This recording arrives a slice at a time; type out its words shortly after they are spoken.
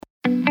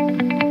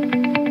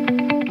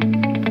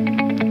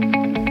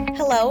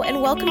Hello,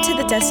 and welcome to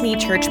the Destiny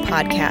Church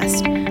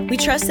podcast. We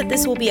trust that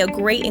this will be a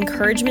great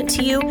encouragement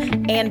to you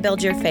and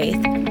build your faith.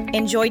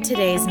 Enjoy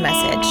today's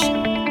message.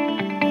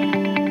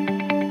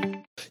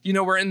 You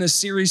know, we're in this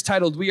series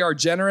titled We Are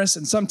Generous,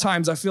 and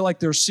sometimes I feel like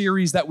there's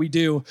series that we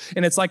do,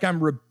 and it's like I'm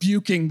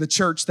rebuking the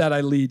church that I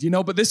lead,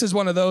 but this is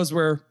one of those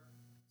where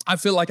I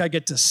feel like I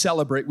get to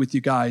celebrate with you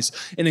guys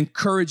and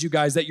encourage you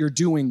guys that you're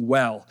doing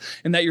well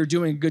and that you're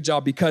doing a good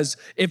job, because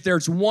if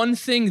there's one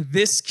thing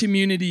this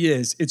community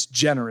is, it's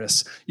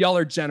generous. Y'all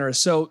are generous.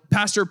 So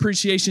Pastor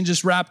Appreciation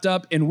just wrapped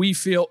up, and we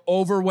feel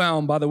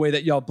overwhelmed by the way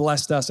that y'all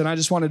blessed us. And I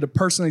just wanted to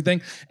personally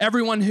thank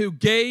everyone who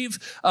gave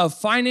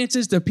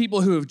finances, to people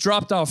who have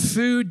dropped off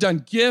food,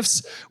 done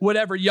gifts,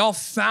 whatever. Y'all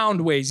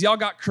found ways. Y'all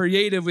got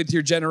creative with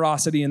your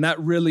generosity, and that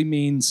really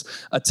means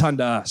a ton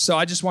to us. So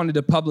I just wanted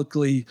to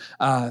publicly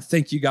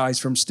thank you guys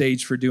from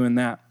stage for doing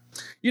that.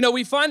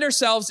 We find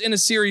ourselves in a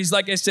series,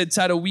 like I said,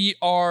 titled We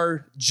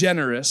Are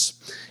Generous.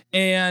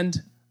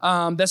 And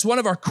that's one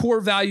of our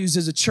core values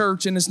as a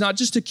church. And it's not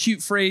just a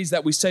cute phrase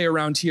that we say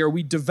around here.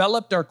 We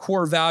developed our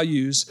core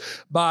values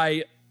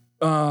by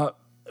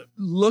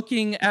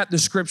looking at the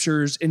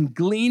scriptures and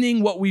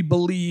gleaning what we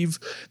believe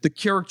the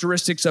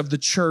characteristics of the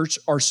church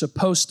are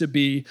supposed to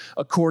be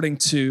according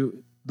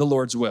to the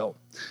Lord's will.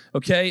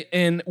 Okay,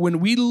 and when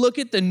we look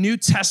at the New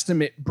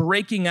Testament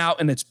breaking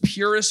out in its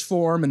purest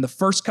form in the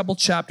first couple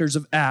chapters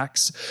of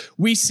Acts,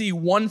 we see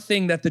one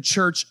thing that the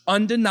church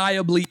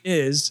undeniably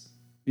is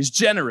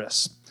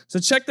generous. So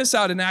check this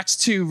out in Acts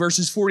 2,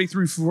 verses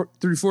 43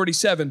 through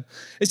 47.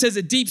 It says,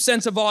 a deep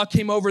sense of awe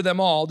came over them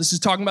all. This is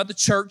talking about the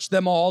church,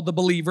 them all the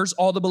believers.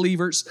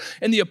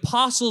 And the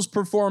apostles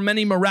performed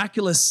many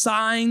miraculous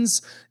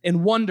signs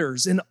and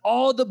wonders. And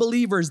all the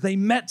believers, they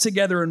met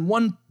together in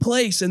one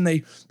place, and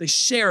they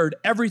shared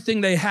everything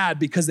they had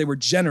because they were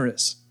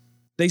generous.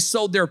 They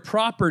sold their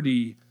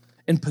property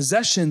and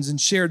possessions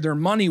and shared their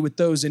money with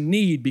those in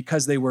need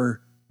because they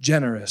were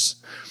generous.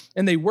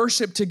 And they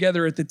worshiped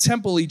together at the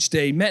temple each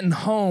day, met in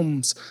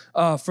homes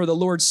for the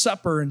Lord's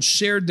Supper, and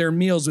shared their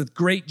meals with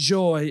great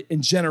joy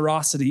and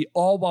generosity,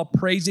 all while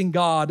praising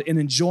God and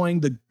enjoying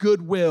the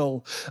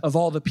goodwill of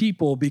all the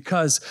people.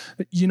 Because,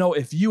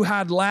 if you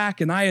had lack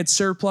and I had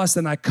surplus,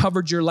 then I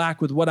covered your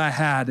lack with what I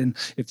had. And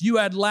if you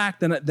had lack,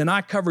 then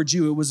I covered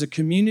you. It was a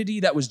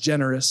community that was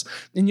generous.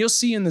 And you'll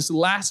see in this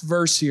last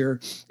verse here,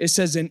 it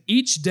says, and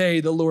each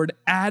day the Lord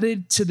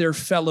added to their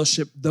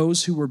fellowship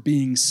those who were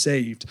being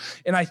saved.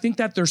 And I think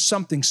that there's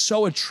something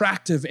so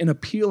attractive and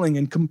appealing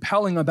and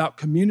compelling about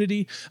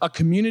community, a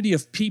community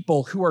of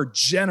people who are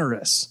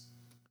generous,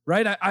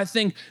 right? I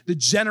think the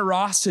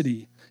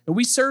generosity, and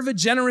we serve a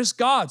generous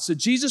God, so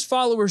Jesus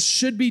followers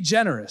should be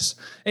generous,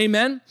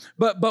 amen?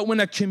 But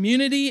when a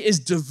community is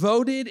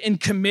devoted and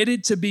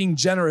committed to being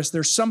generous,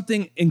 there's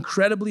something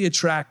incredibly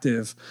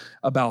attractive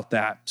about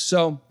that.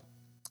 So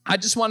I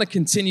just want to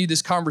continue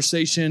this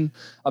conversation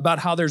about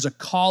how there's a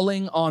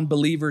calling on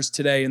believers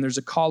today, and there's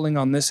a calling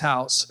on this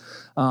house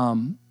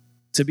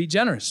to be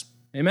generous.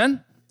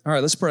 Amen? All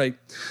right, let's pray.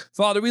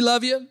 Father, we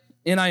love you,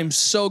 and I am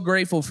so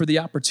grateful for the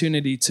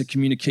opportunity to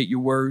communicate your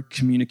word,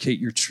 communicate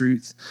your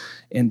truth,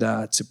 and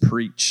to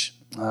preach.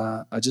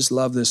 I just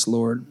love this,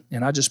 Lord,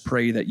 and I just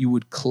pray that you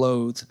would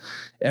clothe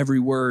every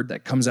word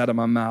that comes out of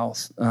my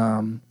mouth,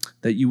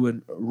 that you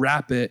would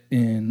wrap it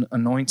in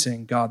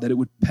anointing, God, that it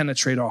would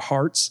penetrate our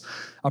hearts.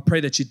 I pray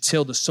that you'd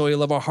till the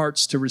soil of our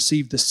hearts to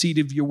receive the seed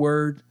of your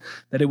word,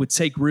 that it would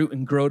take root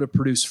and grow to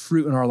produce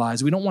fruit in our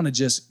lives. We don't want to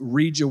just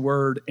read your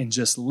word and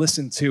just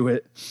listen to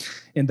it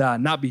and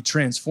not be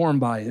transformed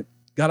by it.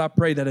 God, I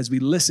pray that as we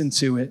listen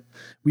to it,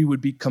 we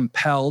would be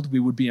compelled, we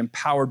would be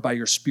empowered by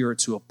your Spirit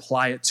to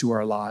apply it to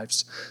our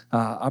lives.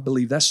 I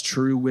believe that's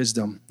true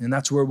wisdom, and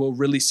that's where we'll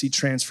really see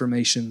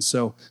transformation.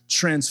 So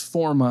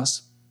transform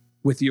us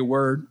with your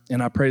word,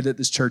 and I pray that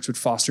this church would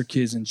foster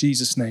kids in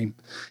Jesus' name.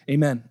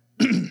 Amen.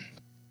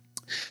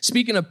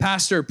 Speaking of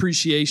pastor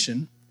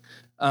appreciation,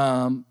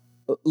 a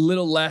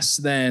little less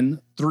than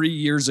 3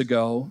 years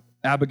ago,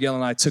 Abigail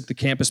and I took the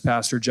campus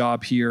pastor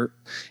job here.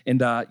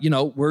 And,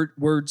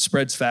 word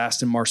spreads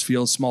fast in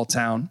Marshfield, small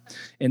town.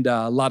 And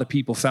a lot of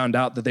people found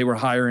out that they were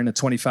hiring a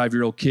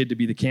 25-year-old kid to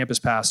be the campus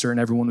pastor, and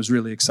everyone was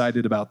really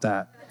excited about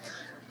that.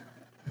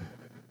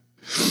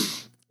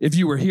 If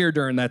you were here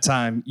during that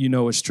time, you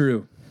know it's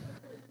true.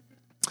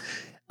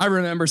 I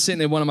remember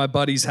sitting at one of my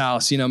buddies'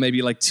 house,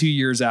 maybe like 2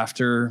 years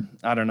after,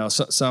 I don't know,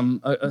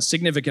 a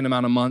significant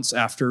amount of months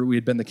after we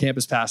had been the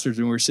campus pastors,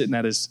 and we were sitting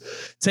at his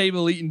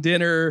table eating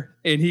dinner,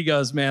 and he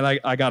goes, man,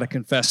 I got to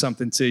confess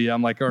something to you.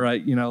 I'm like, all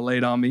right, lay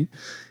it on me.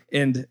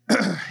 And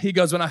he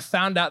goes, when I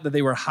found out that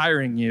they were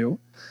hiring you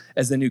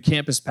as the new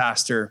campus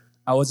pastor,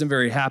 I wasn't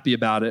very happy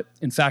about it.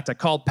 In fact, I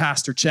called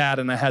Pastor Chad,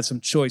 and I had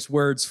some choice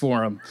words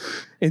for him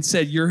and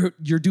said, you're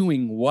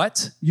doing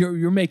what?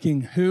 You're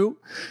making who?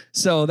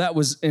 So that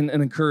was an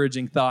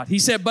encouraging thought. He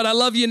said, but I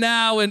love you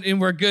now, and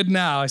we're good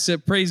now. I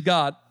said, praise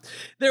God.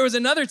 There was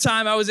another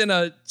time I was in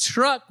a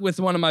truck with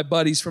one of my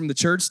buddies from the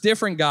church,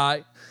 different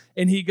guy,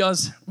 and he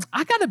goes,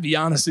 I got to be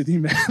honest with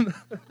you, man.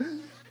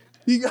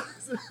 He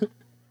goes,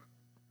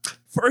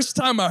 first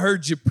time I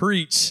heard you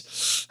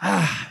preach,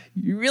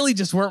 You really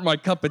just weren't my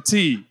cup of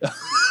tea.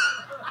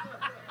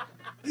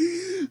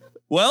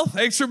 Well,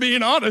 thanks for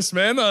being honest,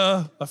 man.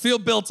 I feel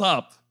built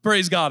up.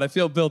 Praise God, I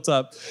feel built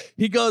up.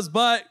 He goes,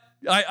 but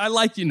I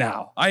like you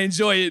now. I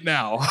enjoy it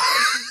now.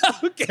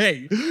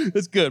 Okay,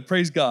 that's good.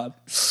 Praise God.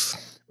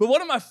 But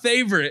one of my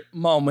favorite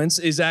moments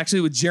is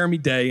actually with Jeremy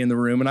Day in the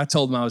room, and I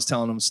told him I was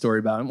telling him a story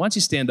about him. Why don't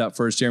you stand up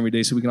first, Jeremy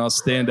Day, so we can all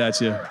stand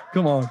at you.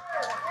 Come on.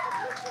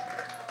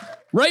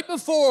 Right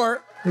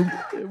before,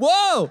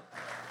 whoa!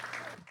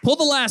 Pull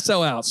the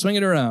lasso out, swing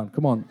it around.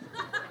 Come on,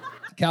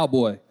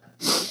 cowboy.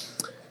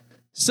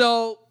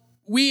 So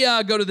we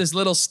go to this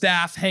little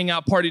staff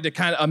hangout party to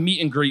kind of a meet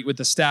and greet with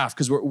the staff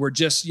because we're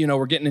just,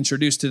 we're getting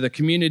introduced to the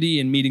community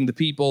and meeting the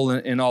people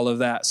and all of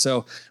that.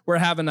 So we're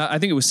having, I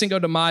think it was Cinco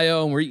de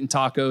Mayo, and we're eating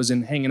tacos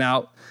and hanging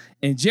out.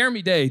 And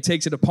Jeremy Day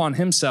takes it upon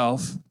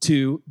himself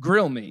to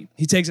grill me.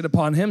 He takes it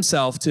upon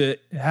himself to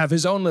have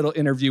his own little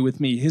interview with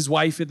me. His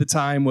wife at the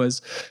time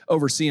was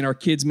overseeing our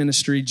kids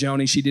ministry,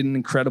 Joni. She did an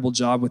incredible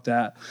job with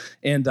that.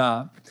 And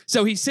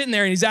so he's sitting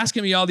there and he's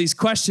asking me all these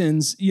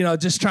questions,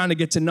 just trying to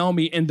get to know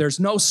me. And there's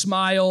no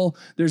smile.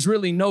 There's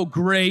really no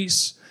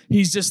grace.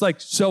 He's just like,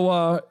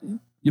 so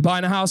you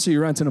buying a house or you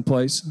renting a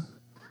place?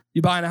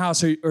 You buying a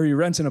house or you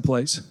renting a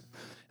place?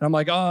 And I'm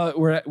like,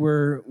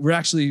 we're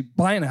actually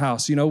buying a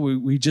house.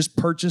 We just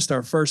purchased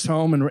our first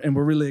home and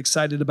we're really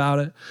excited about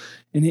it.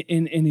 And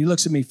he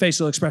looks at me,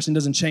 facial expression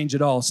doesn't change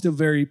at all. Still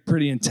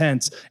pretty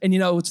intense. And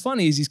what's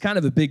funny is he's kind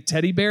of a big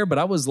teddy bear, but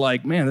I was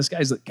like, man, this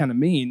guy's kind of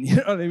mean. You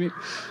know what I mean?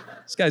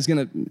 This guy's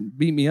gonna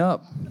beat me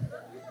up.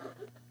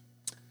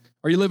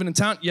 Are you living in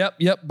town? Yep.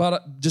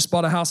 Just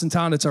bought a house in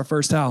town. It's our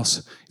first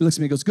house. He looks at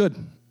me and goes,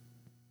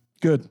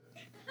 good.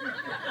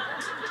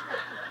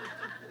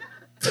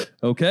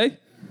 Okay.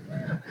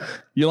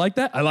 You like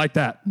that? I like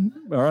that.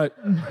 All right.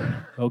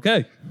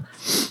 Okay.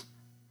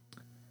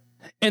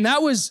 And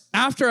that was,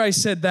 after I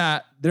said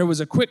that, there was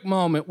a quick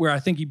moment where I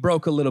think he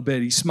broke a little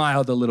bit. He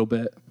smiled a little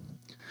bit.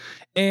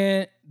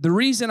 And the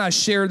reason I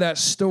share that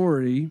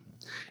story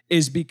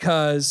is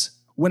because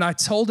when I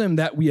told him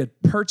that we had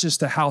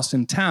purchased a house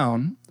in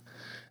town,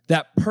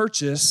 that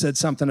purchase said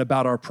something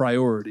about our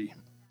priority,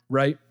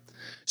 right?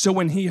 So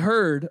when he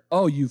heard,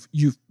 oh, you've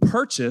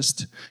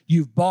purchased,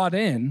 you've bought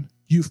in,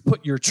 you've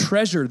put your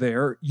treasure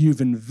there,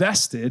 you've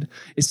invested,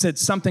 it said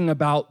something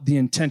about the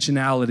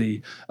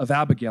intentionality of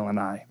Abigail and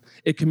I.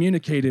 It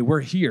communicated,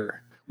 we're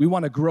here. We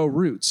want to grow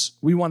roots.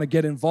 We want to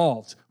get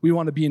involved. We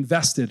want to be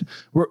invested.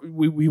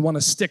 We want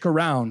to stick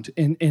around.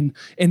 And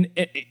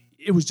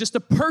it was just a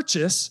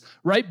purchase,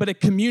 right? But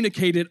it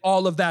communicated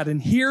all of that. And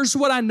here's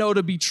what I know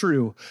to be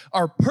true.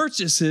 Our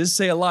purchases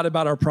say a lot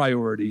about our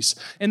priorities.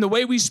 And the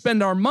way we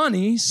spend our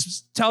money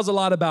tells a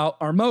lot about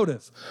our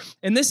motive.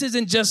 And this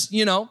isn't just,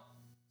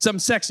 some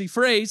sexy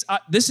phrase.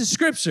 This is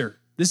scripture.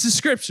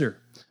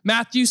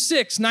 Matthew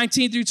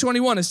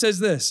 6:19-21, it says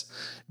this: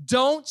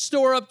 don't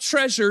store up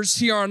treasures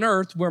here on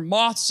earth where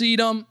moths eat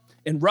them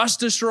and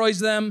rust destroys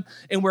them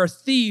and where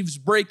thieves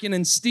break in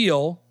and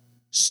steal.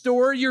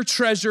 Store your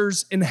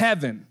treasures in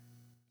heaven.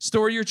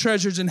 Store your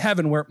treasures in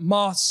heaven where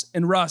moths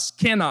and rust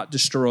cannot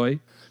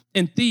destroy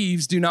and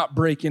thieves do not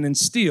break in and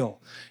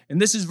steal. And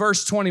this is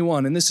verse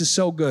 21, and this is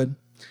so good.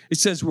 It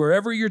says,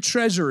 wherever your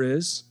treasure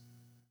is,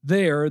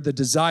 there the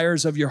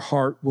desires of your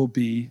heart will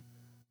be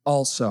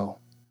also.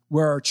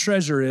 Where our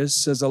treasure is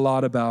says a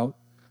lot about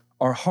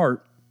our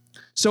heart.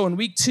 So in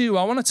week 2,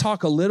 I want to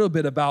talk a little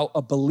bit about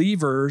a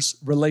believer's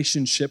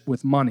relationship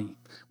with money,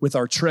 with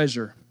our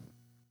treasure.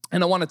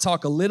 And I want to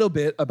talk a little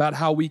bit about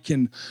how we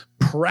can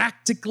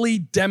practically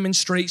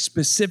demonstrate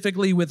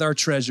specifically with our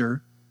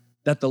treasure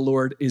that the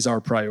Lord is our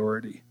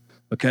priority,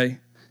 okay?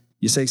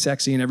 You say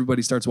sexy and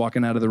everybody starts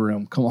walking out of the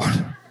room. Come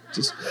on,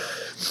 just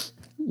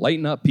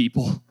lighten up,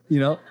 people.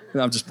 No,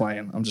 I'm just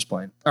playing.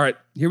 All right,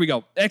 here we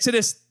go.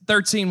 Exodus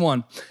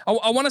 13:1.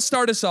 I want to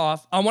start us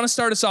off.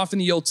 In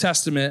the Old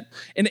Testament,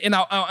 and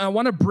I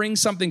want to bring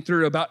something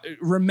through about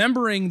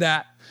remembering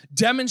that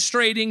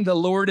demonstrating the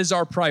Lord is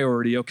our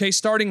priority. Okay,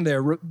 starting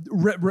there,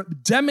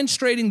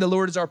 demonstrating the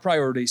Lord is our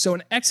priority. So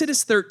in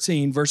Exodus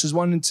 13, verses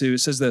 1 and 2, it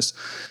says this: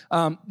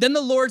 then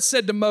the Lord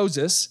said to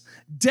Moses,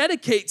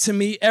 "Dedicate to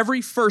me every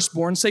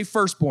firstborn." Say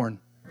firstborn.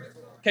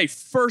 Okay,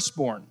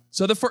 firstborn.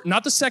 So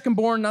not the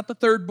secondborn, not the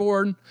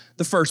thirdborn,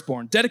 the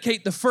firstborn.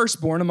 Dedicate the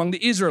firstborn among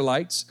the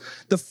Israelites,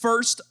 the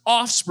first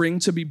offspring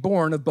to be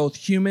born of both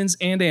humans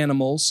and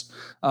animals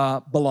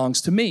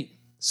belongs to me.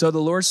 So the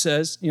Lord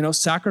says,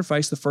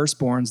 sacrifice the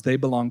firstborns, they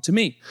belong to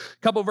me.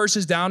 A couple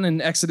verses down in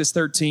Exodus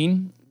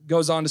 13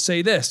 goes on to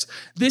say this: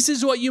 this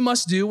is what you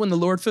must do when the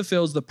Lord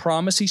fulfills the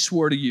promise he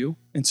swore to you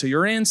and to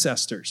your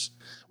ancestors.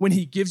 When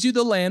he gives you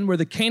the land where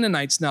the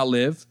Canaanites now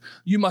live,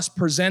 you must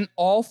present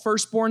all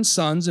firstborn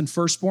sons and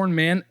firstborn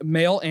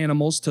male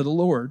animals to the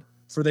Lord,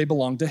 for they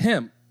belong to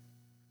him.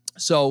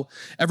 So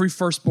every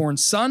firstborn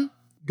son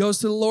goes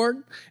to the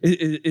Lord,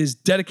 is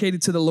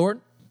dedicated to the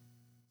Lord.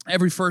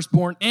 Every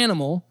firstborn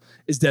animal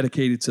is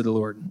dedicated to the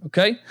Lord,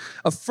 okay?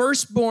 A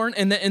firstborn,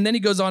 and then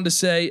he goes on to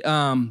say,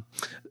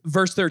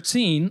 verse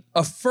 13,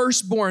 a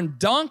firstborn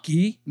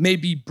donkey may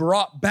be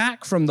brought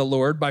back from the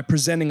Lord by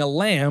presenting a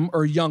lamb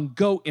or young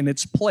goat in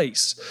its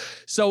place.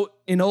 So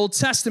in Old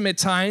Testament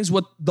times,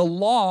 what the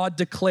law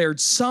declared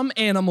some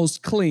animals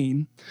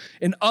clean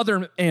and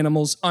other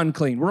animals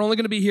unclean. We're only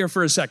going to be here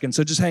for a second,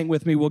 so just hang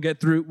with me. We'll get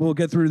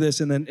through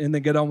this and then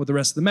get on with the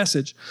rest of the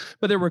message.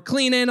 But there were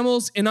clean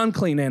animals and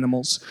unclean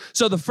animals.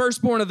 So the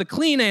firstborn of the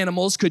clean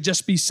animals could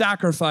just be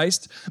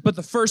sacrificed, but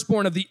the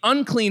firstborn of the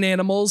unclean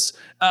animals,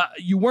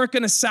 you weren't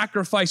going to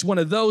sacrifice one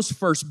of those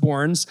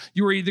firstborns.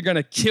 You were either going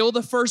to kill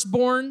the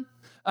firstborn,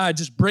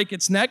 just break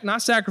its neck,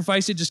 not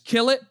sacrifice it, just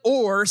kill it,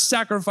 or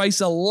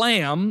sacrifice a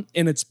lamb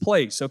in its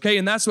place, okay?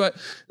 And that's what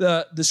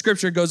the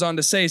scripture goes on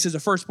to say. It says a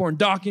firstborn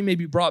donkey may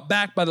be brought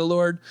back by the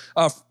Lord,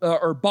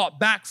 or bought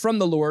back from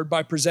the Lord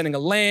by presenting a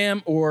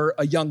lamb or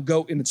a young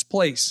goat in its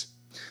place.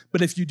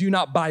 But if you do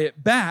not buy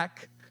it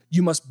back,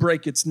 you must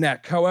break its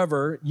neck.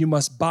 However, you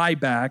must buy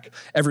back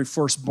every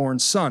firstborn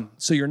son.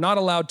 So you're not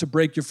allowed to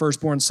break your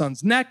firstborn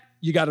son's neck.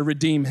 You got to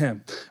redeem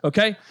him,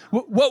 okay?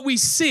 What we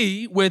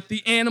see with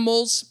the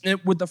animals,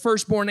 with the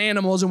firstborn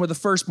animals and with the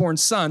firstborn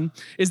son,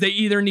 is they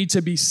either need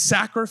to be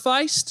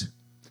sacrificed,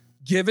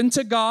 given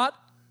to God,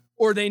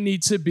 or they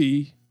need to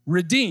be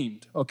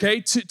redeemed,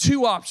 okay?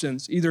 Two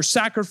options, either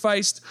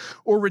sacrificed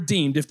or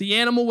redeemed. If the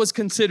animal was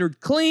considered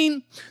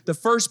clean, the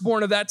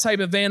firstborn of that type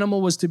of animal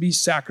was to be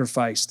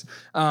sacrificed.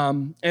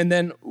 And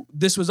then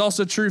this was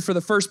also true for the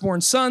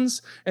firstborn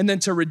sons. And then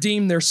to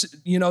redeem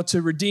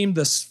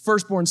the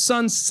firstborn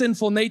son's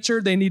sinful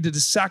nature, they needed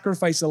to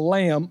sacrifice a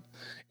lamb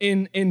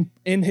in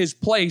his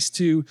place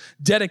to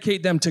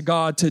dedicate them to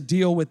God to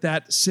deal with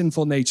that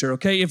sinful nature,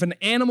 okay? If an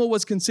animal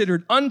was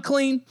considered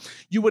unclean,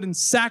 you wouldn't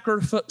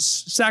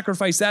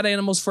sacrifice that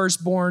animal's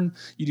firstborn.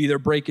 You'd either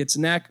break its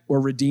neck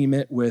or redeem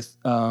it with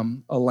a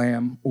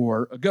lamb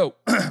or a goat.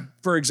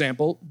 For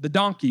example, the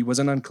donkey was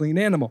an unclean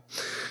animal.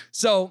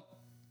 So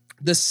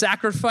the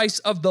sacrifice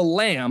of the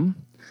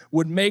lamb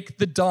would make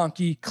the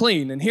donkey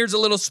clean. And here's a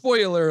little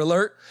spoiler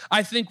alert.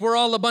 I think we're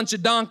all a bunch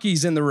of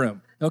donkeys in the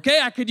room.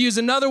 Okay, I could use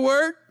another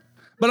word,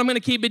 but I'm going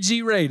to keep it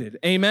G-rated.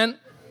 Amen?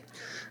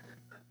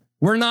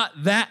 We're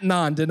not that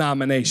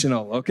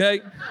non-denominational,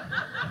 okay?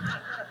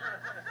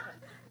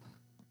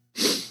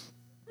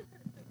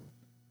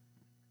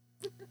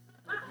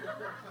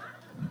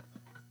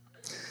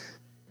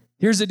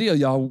 Here's the deal,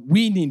 y'all.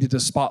 We needed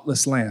a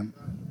spotless lamb.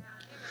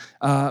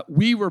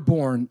 We were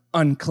born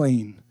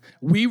unclean.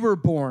 We were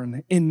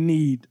born in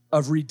need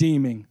of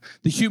redeeming.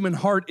 The human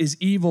heart is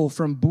evil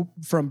from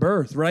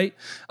birth, right?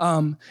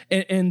 And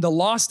the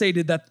law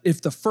stated that if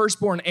the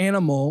firstborn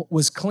animal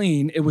was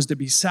clean, it was to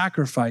be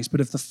sacrificed. But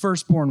if the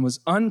firstborn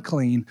was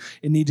unclean,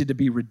 it needed to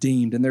be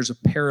redeemed. And there's a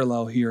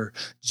parallel here.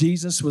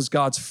 Jesus was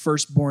God's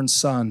firstborn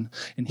son,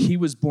 and he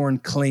was born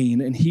clean,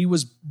 and he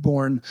was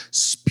born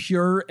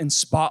pure and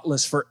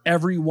spotless for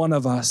every one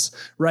of us,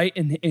 right?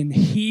 And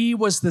he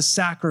was the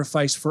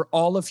sacrifice for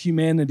all of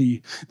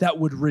humanity that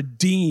would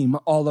redeem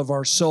all of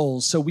our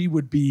souls. So we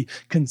would be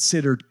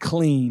considered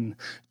clean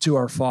to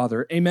our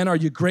Father. Amen. Are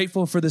you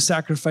grateful for the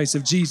sacrifice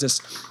of Jesus?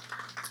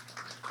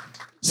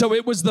 So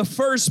it was the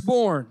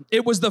firstborn.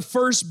 It was the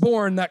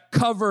firstborn that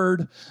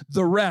covered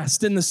the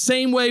rest. In the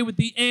same way with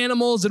the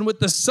animals and with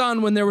the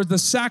son, when there was the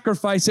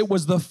sacrifice, it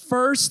was the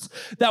first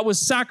that was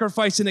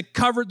sacrificed and it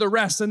covered the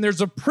rest. And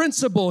there's a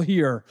principle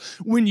here.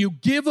 When you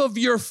give of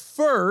your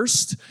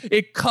first,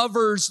 it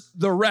covers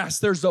the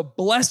rest. There's a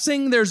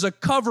blessing, there's a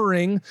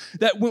covering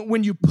that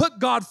when you put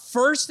God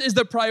first as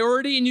the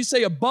priority and you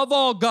say, above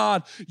all,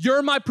 God,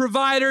 you're my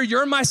provider,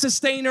 you're my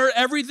sustainer,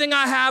 everything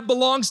I have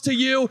belongs to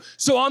you.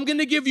 So I'm going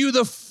to give you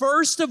the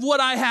first of what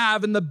I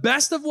have and the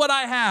best of what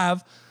I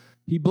have.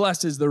 He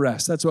blesses the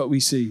rest. That's what we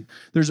see.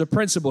 There's a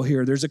principle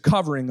here. There's a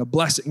covering, a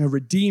blessing, a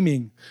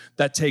redeeming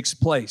that takes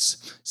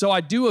place. So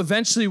I do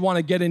eventually want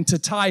to get into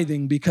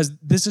tithing because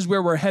this is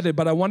where we're headed,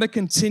 but I want to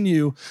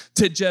continue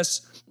to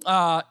just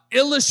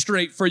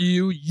illustrate for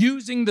you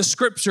using the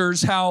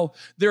scriptures how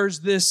there's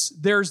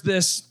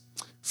this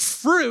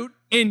fruit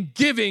in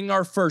giving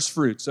our first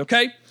fruits,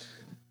 okay?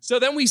 So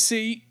then we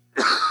see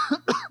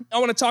I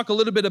want to talk a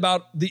little bit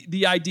about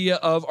the idea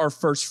of our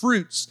first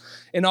fruits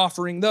and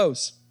offering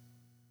those.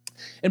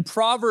 In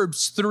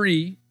Proverbs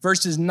 3,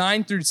 verses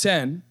 9 through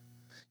 10,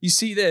 you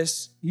see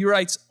this. He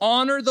writes,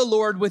 honor the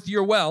Lord with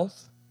your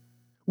wealth,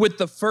 with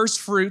the first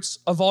fruits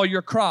of all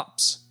your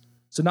crops.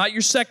 So not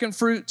your second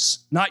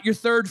fruits, not your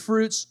third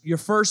fruits, your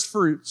first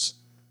fruits,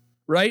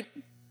 right?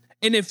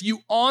 And if you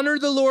honor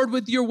the Lord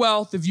with your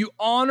wealth, if you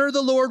honor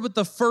the Lord with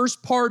the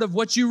first part of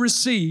what you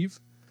receive,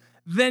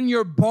 then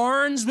your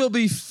barns will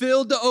be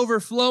filled to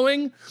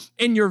overflowing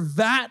and your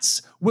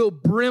vats will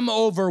brim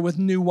over with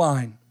new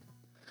wine.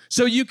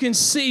 So you can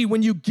see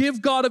when you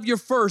give God of your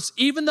first,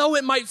 even though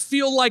it might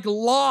feel like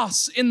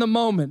loss in the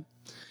moment,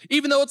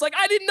 even though it's like,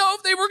 I didn't know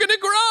if they were going to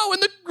grow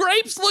and the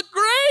grapes look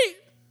great,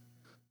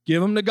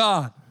 give them to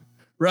God,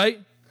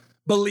 right?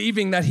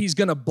 Believing that he's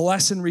going to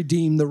bless and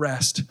redeem the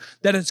rest,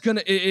 that it's going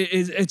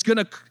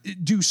to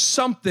do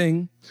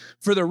something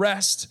for the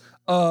rest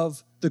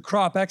of the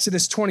crop.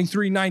 Exodus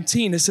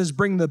 23:19, it says,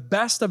 bring the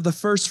best of the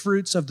first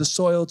fruits of the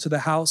soil to the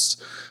house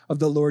of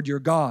the Lord your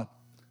God.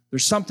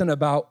 There's something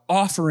about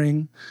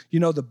offering,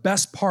 the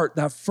best part,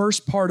 that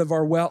first part of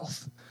our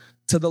wealth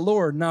to the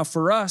Lord. Now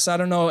for us, I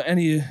don't know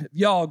any of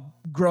y'all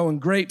growing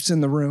grapes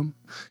in the room,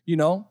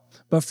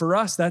 but for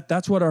us,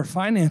 that's what our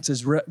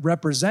finances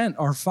represent.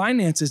 Our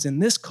finances in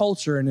this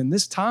culture and in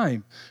this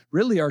time,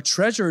 really our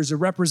treasure is a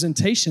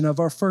representation of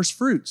our first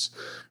fruits,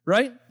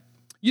 right?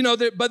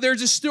 But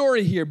there's a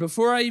story here.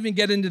 Before I even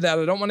get into that,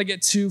 I don't want to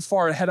get too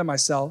far ahead of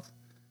myself.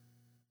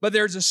 But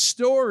there's a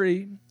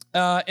story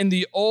in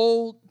the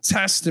Old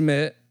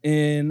Testament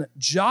in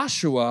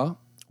Joshua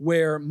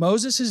where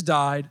Moses has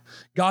died.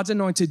 God's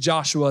anointed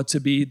Joshua to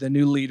be the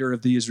new leader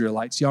of the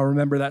Israelites. Y'all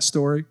remember that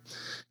story?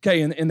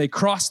 Okay, and they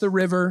cross the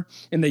river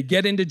and they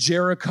get into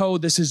Jericho.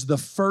 This is the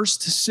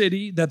first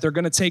city that they're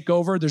going to take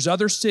over. There's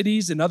other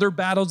cities and other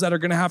battles that are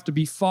going to have to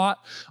be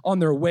fought on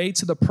their way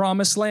to the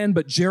promised land,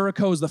 but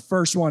Jericho is the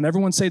first one.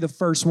 Everyone say the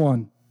first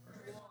one.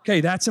 Okay,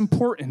 that's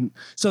important.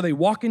 So they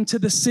walk into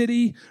the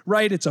city,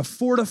 right? It's a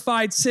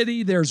fortified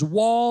city. There's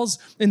walls,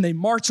 and they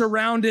march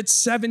around it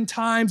 7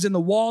 times, and the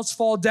walls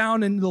fall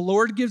down, and the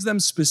Lord gives them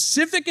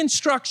specific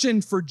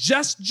instruction for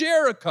just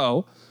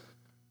Jericho.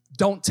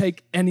 Don't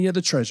take any of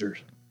the treasures.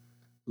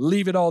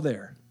 Leave it all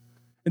there.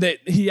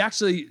 He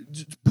actually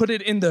put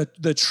it in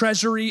the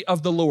treasury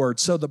of the Lord.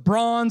 So the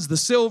bronze, the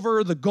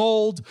silver, the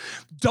gold,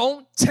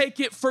 don't take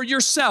it for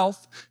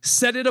yourself.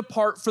 Set it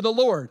apart for the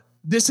Lord.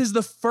 This is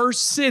the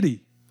first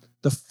city.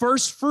 The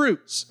first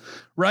fruits,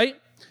 right?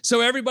 So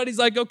everybody's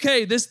like,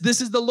 okay, this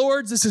is the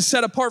Lord's. This is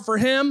set apart for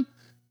him.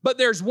 But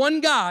there's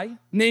one guy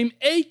named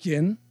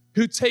Achan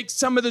who takes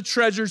some of the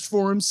treasures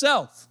for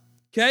himself,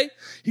 okay?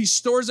 He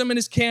stores them in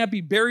his camp.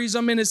 He buries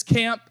them in his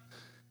camp.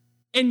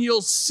 And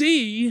you'll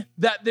see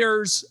that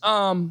there's,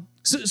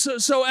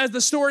 so as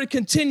the story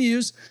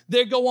continues,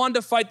 they go on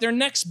to fight their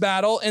next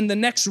battle in the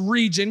next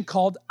region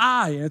called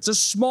Ai. It's a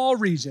small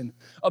region,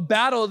 a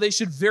battle they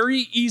should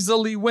very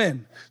easily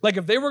win. Like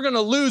if they were going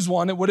to lose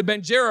one, it would have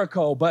been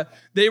Jericho, but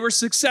they were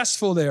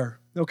successful there,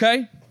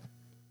 okay?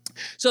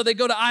 So they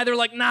go to Ai, they're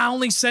like,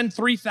 only send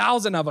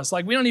 3,000 of us.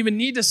 Like we don't even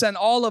need to send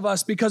all of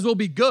us because we'll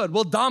be good.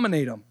 We'll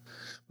dominate them.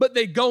 But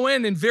they go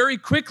in and very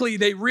quickly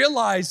they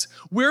realize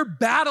we're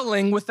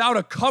battling without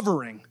a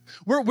covering.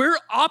 We're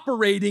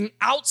operating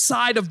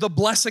outside of the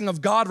blessing of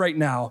God right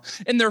now.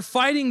 And they're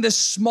fighting this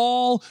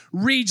small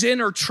region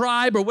or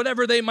tribe or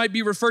whatever they might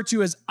be referred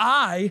to as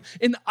Ai,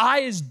 and Ai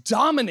is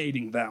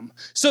dominating them.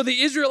 So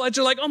the Israelites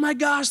are like, oh my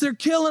gosh, they're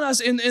killing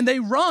us. And they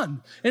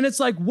run. And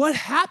it's like, what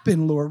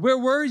happened, Lord? Where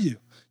were you?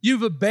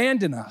 You've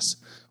abandoned us.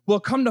 Well,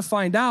 come to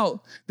find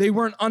out, they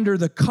weren't under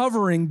the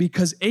covering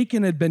because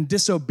Achan had been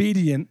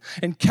disobedient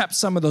and kept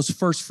some of those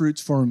first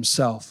fruits for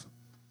himself.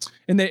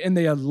 And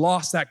they had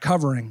lost that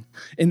covering.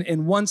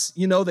 And once,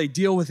 they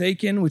deal with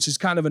Achan, which is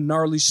kind of a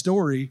gnarly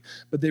story,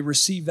 but they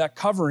receive that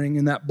covering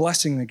and that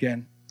blessing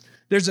again.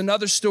 There's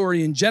another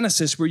story in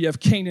Genesis where you have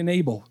Cain and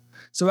Abel.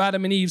 So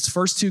Adam and Eve's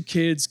first 2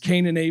 kids,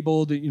 Cain and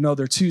Abel,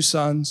 their 2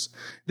 sons,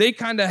 they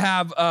kind of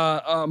have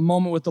a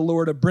moment with the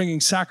Lord of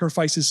bringing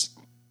sacrifices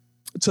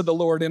to the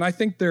Lord. And I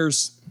think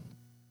there's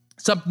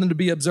something to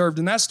be observed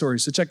in that story.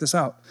 So check this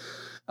out.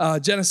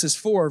 Genesis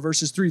 4,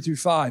 verses 3 through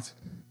 5.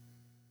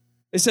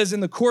 It says, in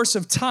the course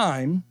of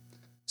time,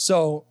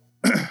 so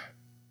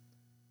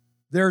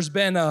there's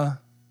been a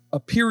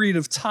period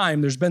of time,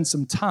 there's been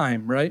some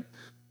time, right?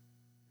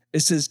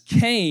 It says,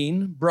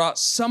 Cain brought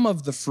some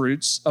of the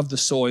fruits of the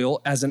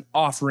soil as an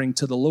offering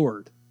to the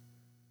Lord.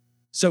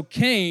 So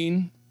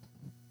Cain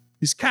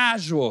is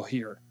casual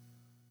here,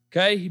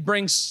 okay? He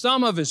brings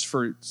some of his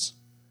fruits.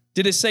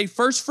 Did it say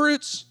first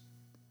fruits?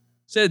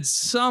 It said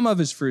some of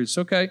his fruits,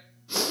 okay.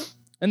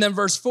 And then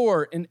verse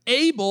 4, and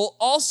Abel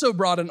also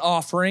brought an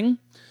offering,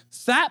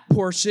 fat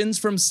portions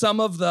from some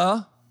of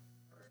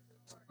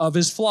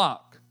his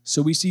flock.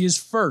 So we see his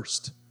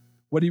first,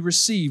 what he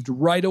received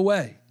right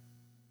away.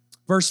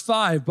 Verse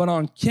 5, but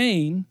on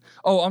Cain,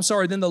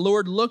 then the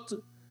Lord looked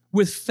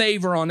with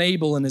favor on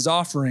Abel and his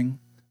offering,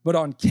 but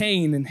on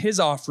Cain and his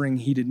offering,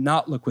 he did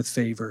not look with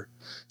favor.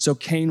 So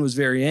Cain was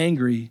very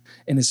angry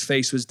and his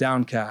face was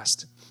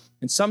downcast.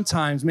 And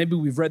sometimes maybe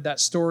we've read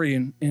that story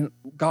and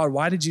God,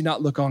 why did you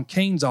not look on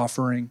Cain's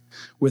offering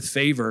with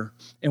favor?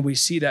 And we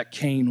see that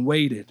Cain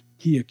waited.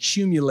 He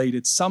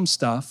accumulated some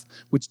stuff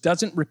which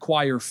doesn't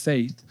require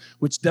faith,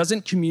 which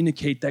doesn't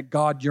communicate that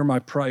God, you're my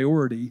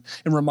priority,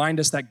 and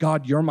remind us that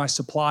God, you're my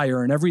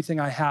supplier and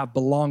everything I have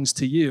belongs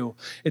to you.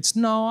 It's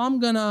no, I'm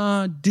going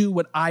to do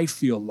what I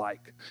feel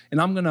like and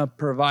I'm going to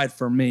provide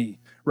for me,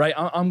 right?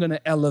 I'm going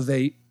to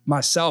elevate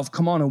myself.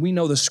 Come on, and we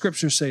know the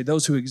scriptures say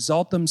those who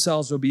exalt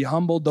themselves will be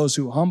humbled. Those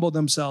who humble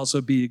themselves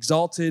will be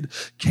exalted.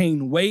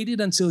 Cain waited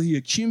until he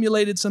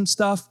accumulated some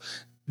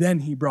stuff. Then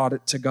he brought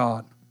it to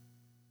God.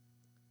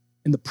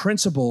 And the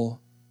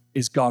principle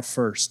is God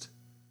first.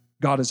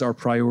 God is our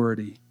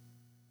priority.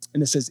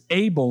 And it says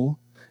Abel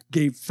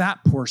gave fat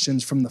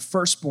portions from the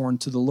firstborn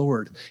to the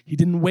Lord. He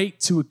didn't wait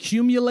to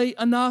accumulate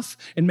enough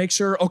and make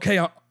sure,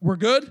 okay, we're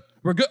good.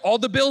 We're good. All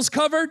the bills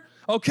covered.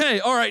 Okay,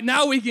 all right,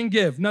 now we can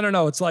give.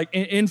 No. It's like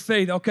in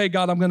faith, okay,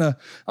 God, I'm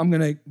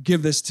gonna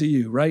give this to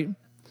you, right? It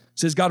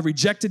says God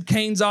rejected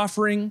Cain's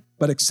offering,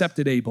 but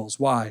accepted Abel's.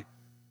 Why?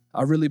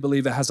 I really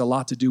believe it has a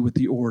lot to do with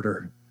the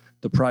order,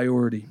 the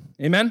priority.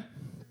 Amen?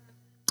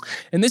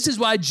 And this is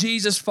why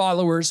Jesus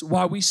followers,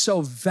 why we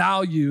so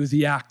value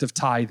the act of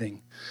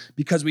tithing,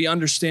 because we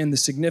understand the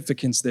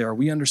significance there.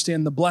 We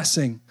understand the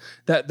blessing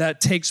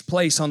that takes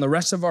place on the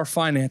rest of our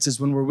finances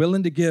when we're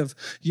willing to give,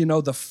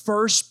 the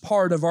first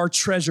part of our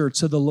treasure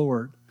to the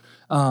Lord.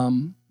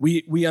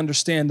 We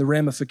understand the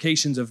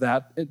ramifications of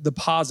that, the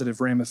positive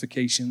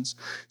ramifications.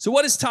 So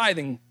what is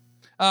tithing?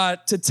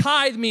 To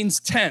tithe means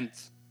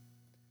tenth.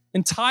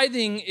 And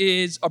tithing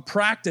is a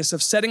practice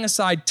of setting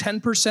aside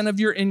 10% of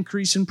your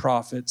increase in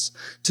profits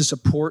to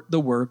support the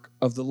work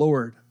of the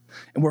Lord.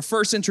 And we're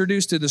first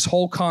introduced to this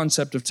whole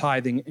concept of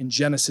tithing in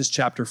Genesis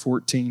chapter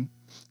 14,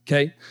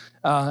 okay?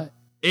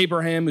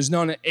 Abraham, who's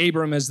known as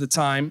Abram as the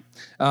time,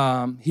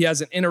 he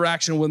has an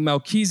interaction with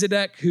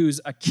Melchizedek,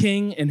 who's a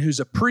king and who's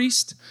a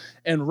priest.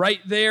 And right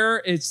there,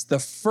 it's the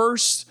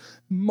first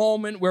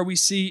moment where we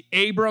see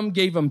Abram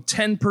gave him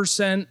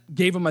 10%,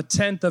 gave him a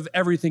tenth of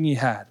everything he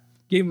had.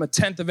 Gave him a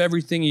tenth of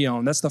everything he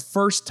owned. That's the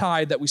first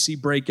tithe that we see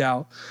break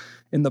out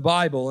in the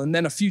Bible. And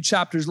then a few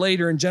chapters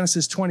later in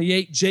Genesis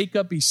 28,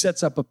 Jacob, he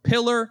sets up a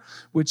pillar,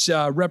 which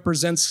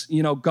represents,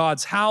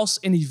 God's house,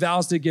 and he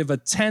vows to give a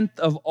tenth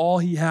of all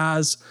he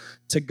has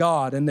to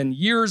God. And then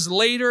years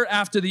later,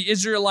 after the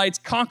Israelites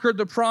conquered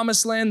the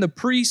promised land, the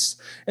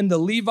priests and the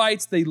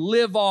Levites, they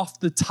live off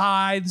the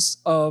tithes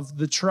of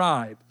the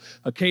tribe.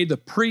 Okay, the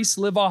priests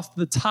live off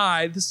the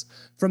tithes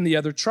from the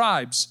other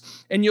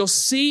tribes. And you'll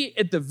see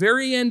at the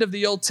very end of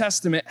the Old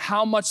Testament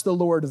how much the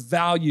Lord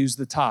values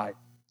the tithe.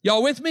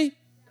 Y'all with me?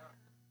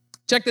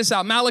 Check this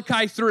out,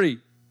 Malachi 3.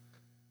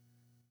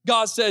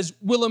 God says,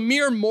 will a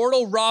mere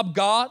mortal rob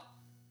God?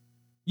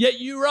 Yet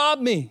you rob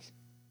me.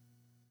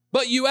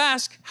 But you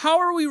ask, how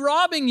are we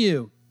robbing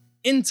you?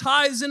 In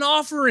tithes and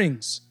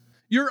offerings.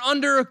 You're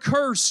under a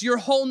curse, your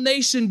whole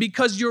nation,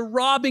 because you're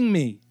robbing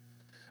me.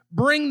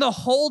 Bring the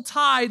whole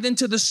tithe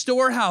into the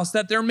storehouse,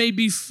 that there may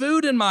be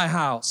food in my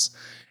house.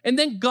 And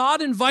then God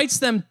invites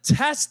them,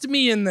 test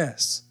me in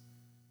this.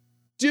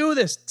 Do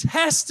this,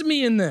 test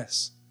me in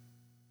this,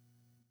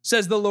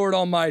 says the Lord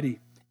Almighty.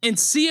 And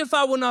see if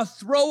I will not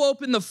throw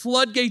open the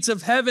floodgates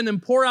of heaven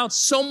and pour out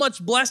so much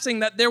blessing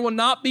that there will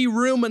not be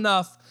room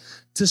enough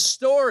to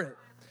store it.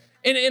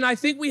 And I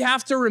think we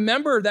have to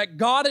remember that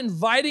God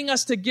inviting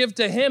us to give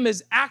to him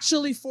is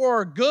actually for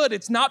our good.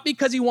 It's not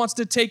because he wants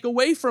to take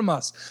away from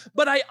us.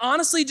 But I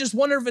honestly just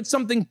wonder if it's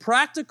something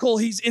practical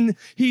he's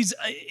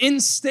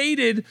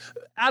instated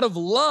out of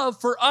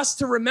love for us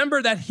to remember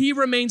that he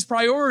remains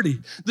priority.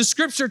 The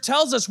scripture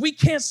tells us we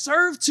can't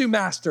serve two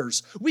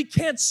masters. We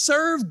can't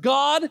serve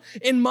God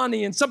and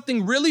money. And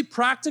something really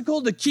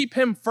practical to keep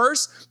him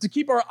first, to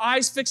keep our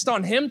eyes fixed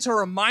on him, to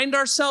remind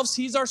ourselves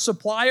he's our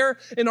supplier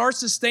and our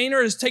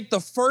sustainer, is take the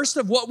first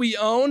of what we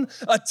own,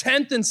 a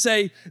tenth, and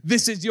say,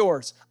 this is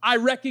yours. I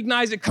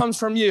recognize it comes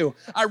from you.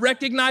 I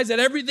recognize that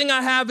everything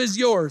I have is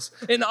yours.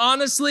 And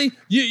honestly,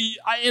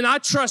 I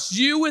trust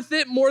you with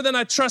it more than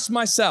I trust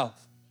myself.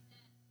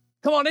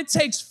 Come on, it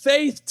takes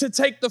faith to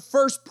take the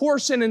first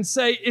portion and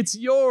say, it's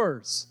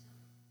yours.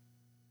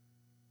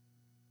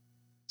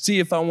 See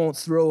if I won't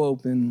throw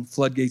open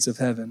floodgates of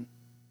heaven.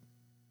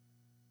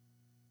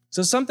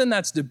 So something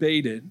that's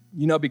debated,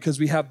 because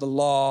we have the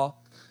law,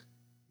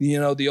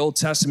 the Old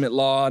Testament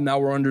law, now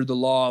we're under the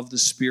law of the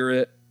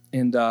Spirit.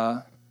 And,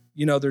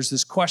 there's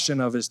this question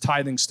of, is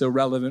tithing still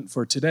relevant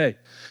for today?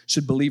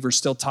 Should believers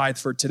still tithe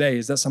for today?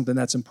 Is that something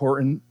that's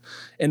important?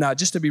 And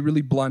just to be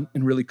really blunt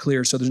and really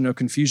clear so there's no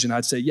confusion,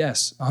 I'd say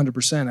yes,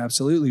 100%,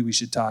 absolutely we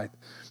should tithe.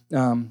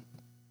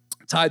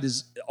 Tithe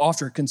is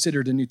often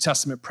considered a New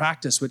Testament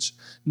practice, which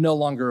no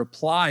longer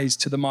applies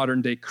to the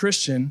modern day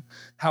Christian.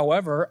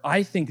 However,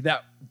 I think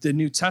that the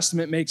New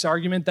Testament makes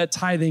argument that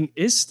tithing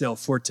is still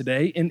for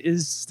today and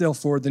is still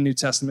for the New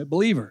Testament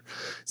believer.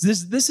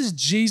 This is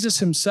Jesus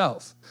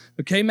himself.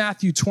 Okay,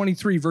 Matthew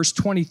 23, verse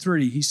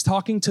 23, he's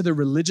talking to the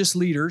religious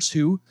leaders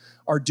who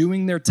are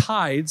doing their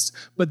tithes,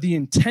 but the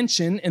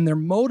intention and their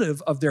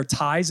motive of their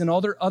tithes and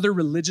all their other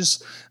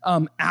religious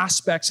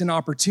aspects and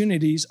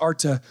opportunities are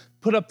to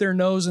put up their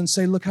nose and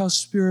say, look how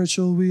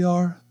spiritual we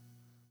are.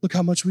 Look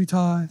how much we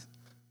tithe.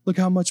 Look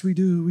how much we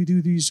do. We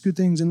do these good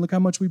things, and look how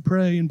much we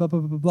pray, and blah, blah,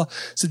 blah, blah, blah.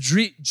 So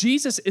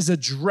Jesus is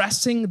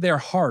addressing their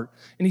heart,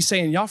 and he's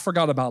saying, y'all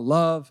forgot about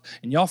love,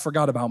 and y'all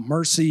forgot about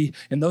mercy,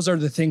 and those are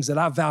the things that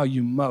I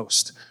value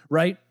most,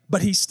 right?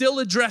 But he still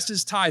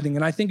addresses tithing,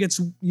 and I think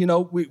it's,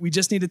 we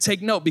just need to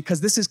take note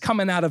because this is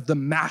coming out of the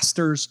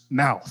master's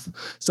mouth.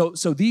 So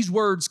these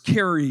words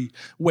carry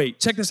weight.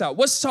 Check this out.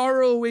 What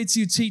sorrow awaits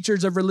you,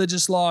 teachers of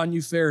religious law, and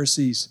you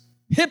Pharisees?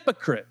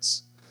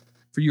 Hypocrites!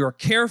 For you are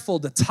careful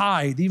to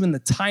tithe even the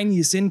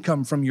tiniest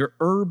income from your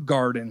herb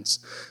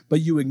gardens, but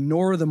you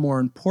ignore the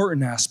more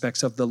important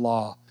aspects of the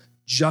law,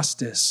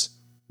 justice,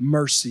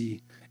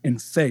 mercy,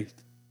 and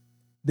faith.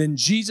 Then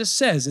Jesus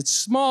says, it's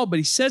small, but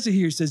he says it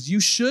here. He says, you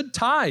should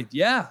tithe.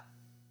 Yeah.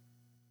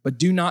 but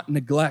do not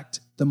neglect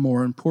the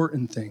more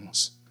important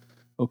things,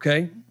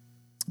 okay?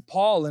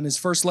 Paul, in his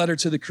first letter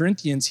to the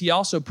Corinthians, he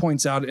also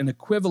points out an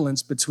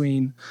equivalence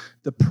between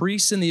the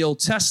priests in the Old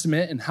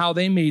Testament and how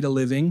they made a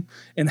living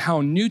and how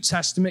New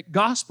Testament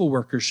gospel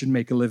workers should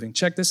make a living.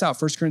 Check this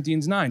out, 1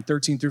 Corinthians 9,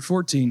 13 through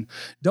 14.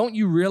 Don't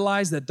you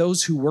realize that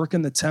those who work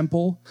in the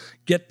temple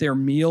get their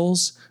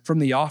meals from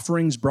the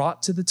offerings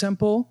brought to the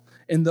temple,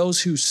 and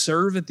those who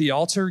serve at the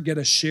altar get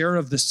a share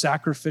of the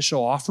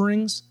sacrificial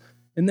offerings?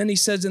 And then he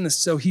says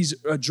so he's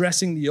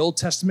addressing the Old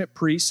Testament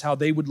priests, how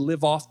they would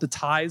live off the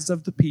tithes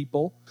of the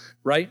people,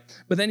 right?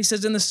 But then he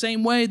says, in the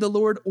same way, the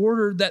Lord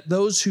ordered that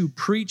those who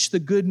preach the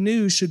good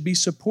news should be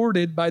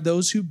supported by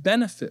those who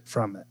benefit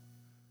from it,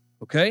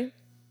 okay?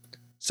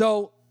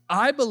 So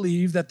I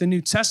believe that the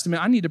New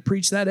Testament, I need to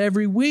preach that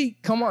every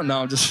week. Come on,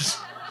 no, I'm just...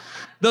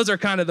 Those are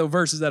kind of the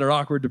verses that are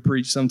awkward to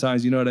preach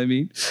sometimes, you know what I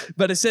mean?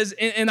 But it says,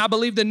 and I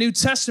believe the New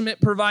Testament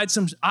provides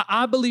some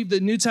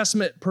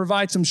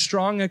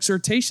strong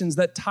exhortations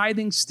that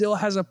tithing still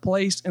has a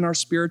place in our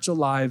spiritual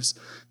lives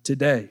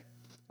today,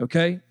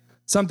 okay?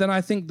 Something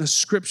I think the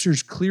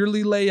scriptures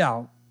clearly lay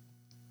out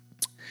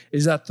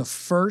is that the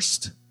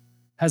first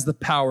has the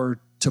power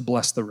to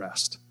bless the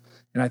rest.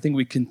 And I think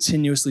we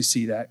continuously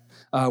see that.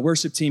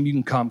 Worship team, you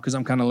can come because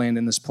I'm kind of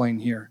landing this plane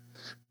here.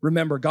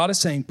 Remember, God is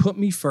saying, put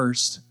me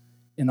first,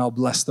 and I'll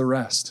bless the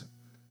rest.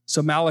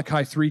 So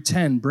Malachi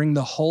 3:10, bring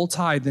the whole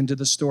tithe into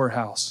the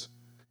storehouse,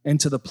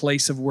 into the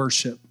place of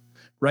worship,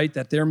 right?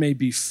 That there may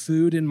be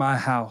food in my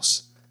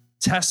house.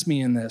 Test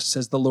me in this,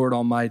 says the Lord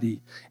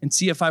Almighty, and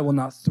see if I will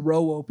not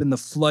throw open the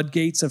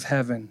floodgates of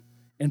heaven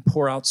and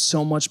pour out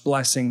so much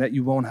blessing that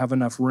you won't have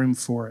enough room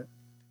for it.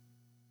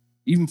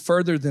 Even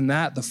further than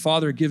that, the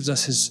Father gives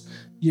us his,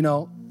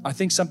 I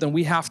think something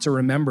we have to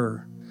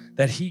remember,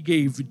 that he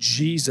gave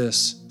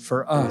Jesus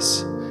for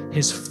us,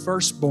 his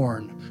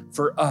firstborn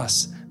for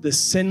us, the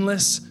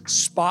sinless,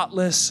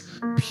 spotless,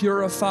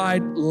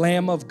 purified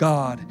Lamb of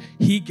God.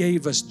 He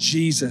gave us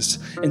Jesus.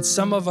 And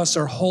some of us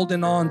are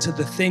holding on to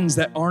the things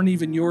that aren't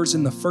even yours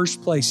in the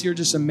first place. You're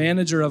just a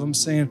manager of them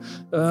saying,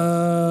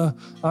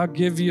 I'll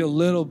give you a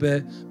little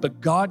bit, but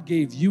God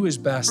gave you his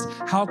best.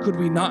 How could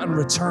we not in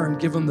return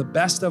give him the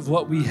best of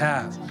what we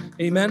have?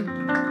 Amen?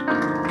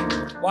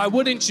 Why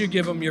wouldn't you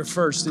give him your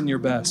first and your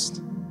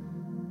best?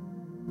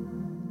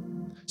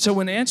 So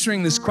when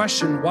answering this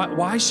question,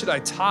 why should I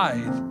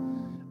tithe?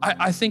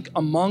 I think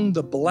among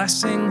the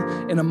blessing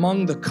and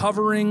among the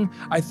covering,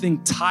 I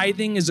think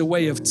tithing is a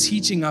way of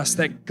teaching us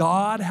that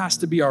God has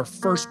to be our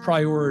first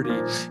priority.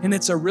 And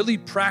it's a really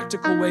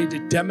practical way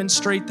to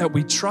demonstrate that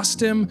we trust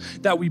him,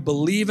 that we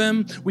believe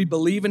him, we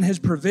believe in his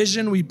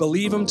provision, we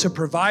believe him to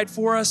provide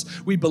for us,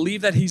 we believe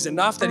that he's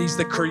enough, that he's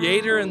the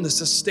creator and the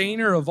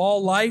sustainer of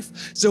all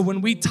life. So when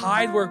we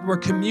tithe, we're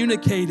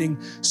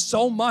communicating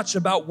so much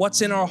about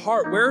what's in our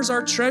heart. Where's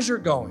our treasure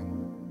going?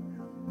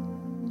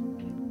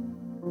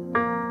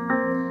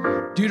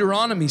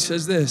 Deuteronomy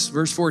says this,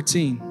 verse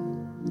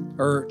 14,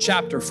 or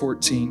chapter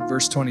 14,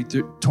 verse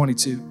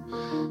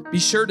 22. Be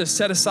sure to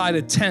set aside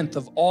a tenth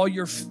of all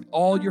your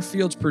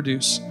fields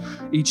produce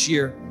each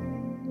year.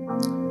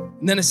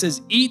 And then it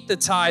says, eat the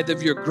tithe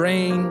of your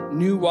grain,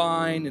 new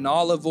wine, and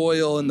olive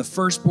oil, and the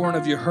firstborn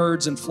of your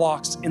herds and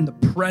flocks in the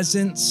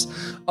presence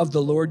of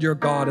the Lord your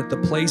God at the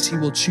place he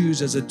will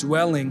choose as a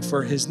dwelling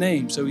for his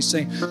name. So he's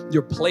saying,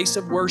 your place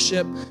of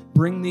worship,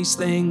 bring these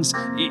things,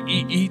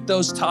 eat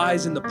those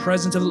tithes in the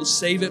presence of the Lord,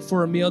 save it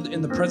for a meal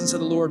in the presence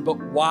of the Lord.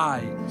 But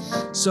why?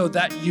 So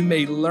that you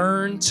may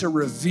learn to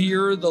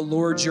revere the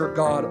Lord your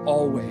God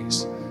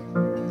always.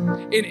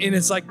 And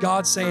it's like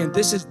God saying,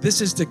 this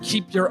is to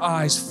keep your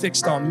eyes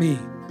fixed on me,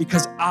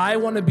 because I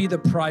want to be the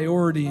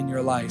priority in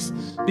your life,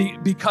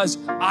 because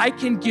I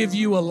can give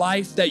you a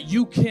life that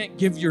you can't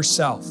give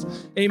yourself.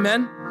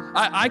 Amen?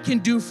 I can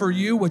do for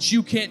you what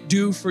you can't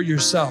do for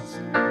yourself.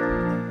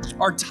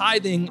 Our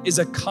tithing is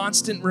a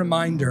constant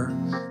reminder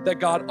that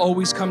God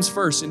always comes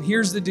first. And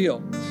here's the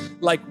deal.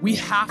 Like, we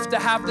have to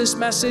have this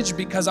message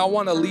because I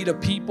want to lead a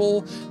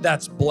people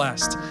that's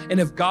blessed. And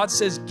if God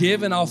says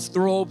give and I'll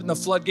throw open the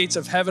floodgates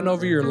of heaven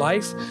over your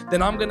life,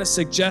 then I'm going to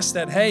suggest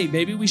that, hey,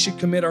 maybe we should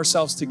commit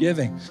ourselves to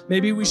giving.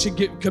 Maybe we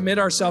should commit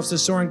ourselves to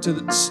sowing into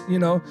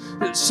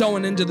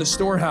the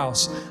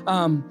storehouse.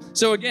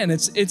 So again,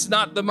 it's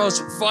not the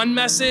most fun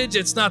message.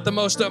 It's not the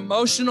most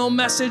emotional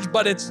message,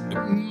 but it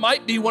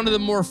might be one of the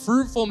more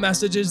fruitful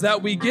messages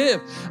that we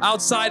give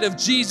outside of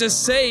Jesus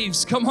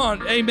saves. Come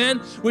on, amen,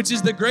 which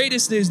is the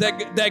greatest news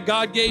that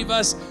God gave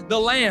us the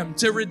Lamb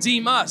to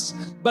redeem us.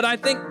 But I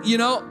think,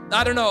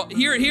 I don't know.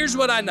 Here's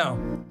what I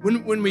know.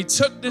 When we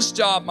took this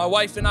job, my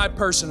wife and I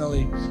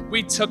personally,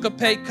 we took a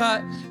pay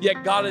cut,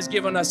 yet God has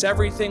given us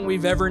everything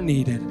we've ever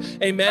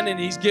needed. Amen. And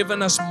he's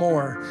given us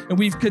more. And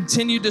we've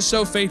continued to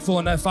sow faithful.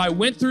 And if I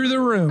went through the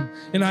room,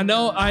 and I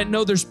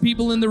know there's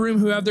people in the room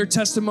who have their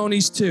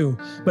testimonies too,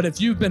 but if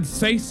you've been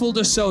faithful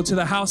to sow to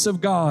the house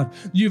of God,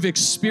 you've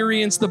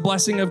experienced the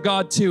blessing of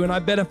God too. And I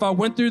bet if I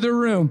went through the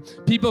room,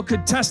 people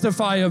could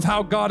testify of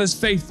how God is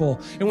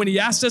faithful. And when he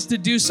asks us to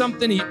do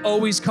something, he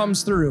always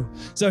comes through.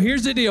 So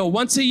here's the deal.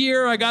 Once a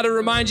year, I got to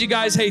remind you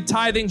guys, hey,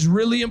 tithing's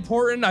really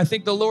important. I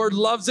think the Lord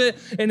loves it.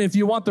 And if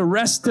you want the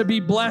rest to be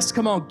blessed,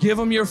 come on, give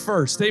him your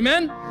first.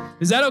 Amen?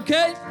 Is that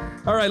okay?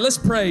 All right, let's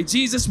pray.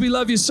 Jesus, we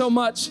love you so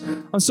much.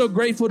 I'm so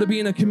grateful to be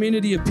in a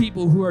community of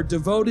people who are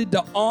devoted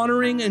to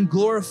honoring and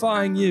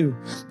glorifying you.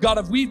 God,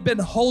 if we've been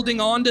holding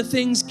on to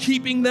things,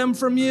 keeping them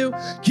from you,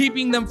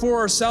 keeping them for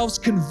ourselves,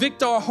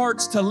 convict our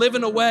hearts to live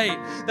in a way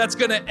that's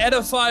going to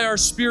edify our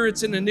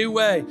spirits in a new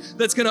way,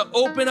 that's going to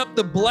open up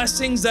the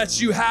blessings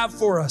that you have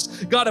for us.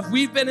 God, if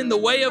we've been in the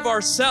way of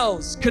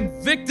ourselves,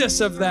 convict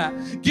us of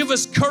that. Give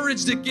us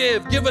courage to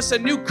give. Give us a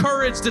new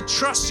courage to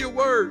trust your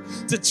word,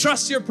 to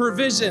trust your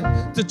provision,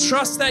 to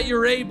trust that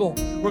you're able.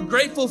 We're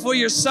grateful for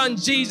your son,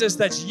 Jesus,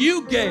 that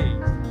you gave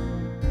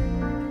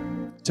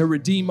to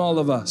redeem all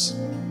of us.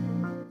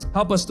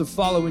 Help us to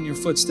follow in your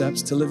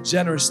footsteps, to live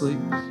generously.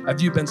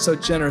 Have you been so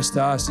generous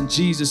to us? In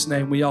Jesus'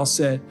 name, we all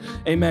said,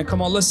 amen. Come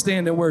on, let's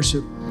stand and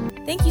worship.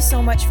 Thank you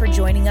so much for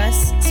joining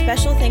us.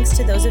 Special thanks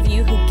to those of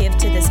you who give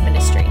to this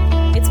ministry.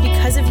 It's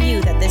because of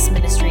you that this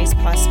ministry is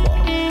possible.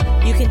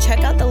 You can check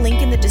out the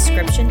link in the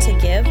description to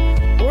give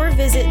or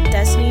visit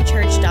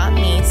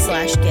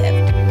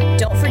destinychurch.me/give.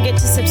 Don't forget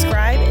to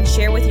subscribe and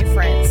share with your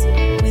friends.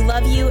 We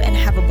love you and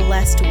have a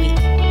blessed week.